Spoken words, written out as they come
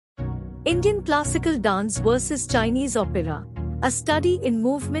Indian classical dance versus Chinese opera, a study in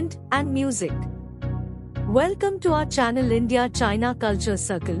movement and music. Welcome to our channel India-China Culture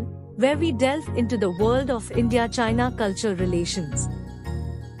Circle, where we delve into the world of India-China culture relations.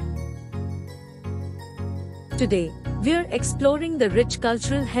 Today, we're exploring the rich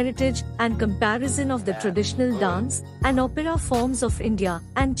cultural heritage and comparison of the traditional dance and opera forms of India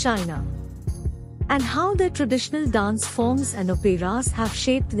and China, and how the traditional dance forms and operas have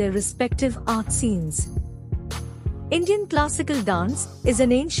shaped their respective art scenes. Indian classical dance is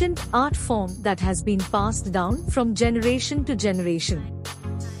an ancient art form that has been passed down from generation to generation.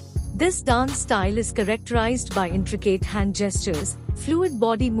 This dance style is characterized by intricate hand gestures, fluid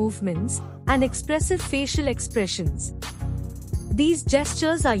body movements, and expressive facial expressions. These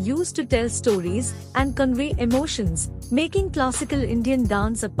gestures are used to tell stories and convey emotions, making classical Indian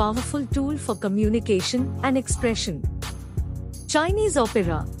dance a powerful tool for communication and expression. Chinese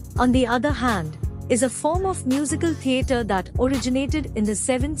opera, on the other hand, is a form of musical theatre that originated in the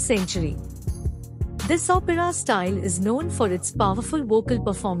 7th century. This opera style is known for its powerful vocal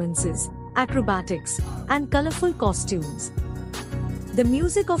performances, acrobatics, and colorful costumes. The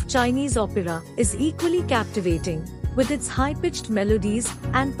music of Chinese opera is equally captivating, with its high-pitched melodies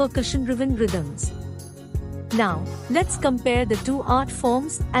and percussion-driven rhythms. Now, let's compare the two art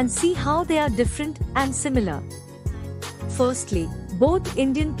forms and see how they are different and similar. Firstly, both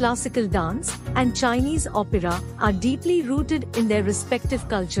Indian classical dance and Chinese opera are deeply rooted in their respective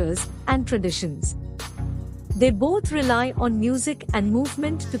cultures and traditions. They both rely on music and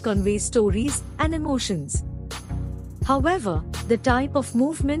movement to convey stories and emotions. However, the type of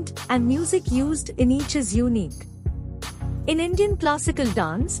movement and music used in each is unique. In Indian classical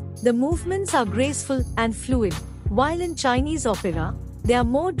dance, the movements are graceful and fluid, while in Chinese opera, they are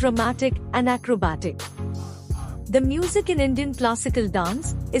more dramatic and acrobatic. The music in Indian classical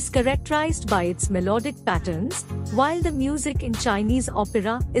dance is characterized by its melodic patterns, while the music in Chinese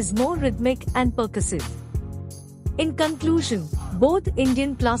opera is more rhythmic and percussive. In conclusion, both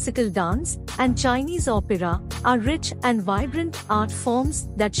Indian classical dance and Chinese opera are rich and vibrant art forms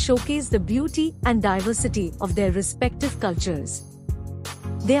that showcase the beauty and diversity of their respective cultures.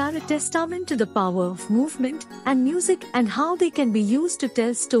 They are a testament to the power of movement and music and how they can be used to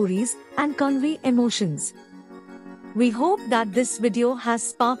tell stories and convey emotions. We hope that this video has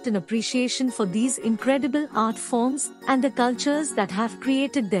sparked an appreciation for these incredible art forms and the cultures that have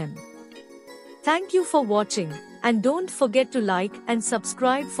created them. Thank you for watching, and don't forget to like and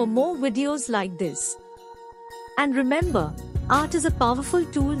subscribe for more videos like this. And remember, art is a powerful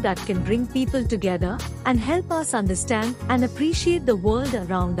tool that can bring people together and help us understand and appreciate the world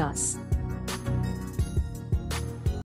around us.